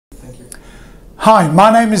Thank you. Hi,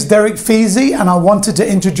 my name is Derek Feasy and I wanted to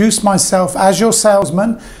introduce myself as your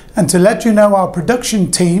salesman and to let you know our production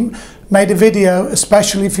team made a video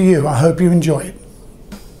especially for you. I hope you enjoy it.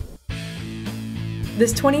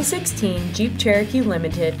 This 2016 Jeep Cherokee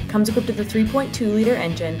Limited comes equipped with a 3.2-liter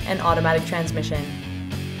engine and automatic transmission.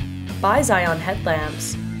 Bi-Zion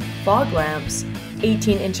headlamps, fog lamps,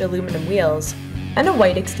 18-inch aluminum wheels, and a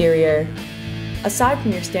white exterior. Aside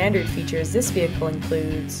from your standard features, this vehicle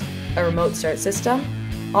includes a remote start system,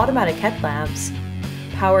 automatic headlamps,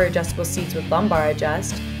 power adjustable seats with lumbar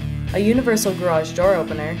adjust, a universal garage door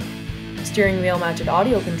opener, steering wheel mounted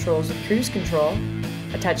audio controls with cruise control,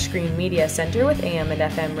 a touchscreen media center with AM and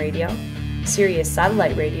FM radio, Sirius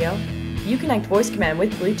satellite radio, Uconnect voice command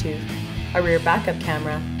with Bluetooth, a rear backup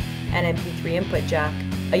camera, an MP3 input jack,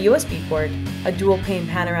 a USB port, a dual pane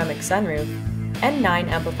panoramic sunroof, and 9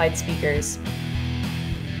 amplified speakers.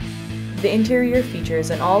 The interior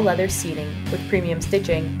features an all-leather seating with premium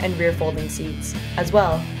stitching and rear folding seats. As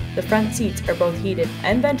well, the front seats are both heated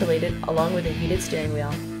and ventilated along with a heated steering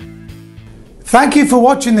wheel. Thank you for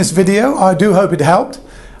watching this video. I do hope it helped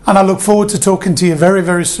and I look forward to talking to you very,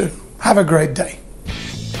 very soon. Have a great day.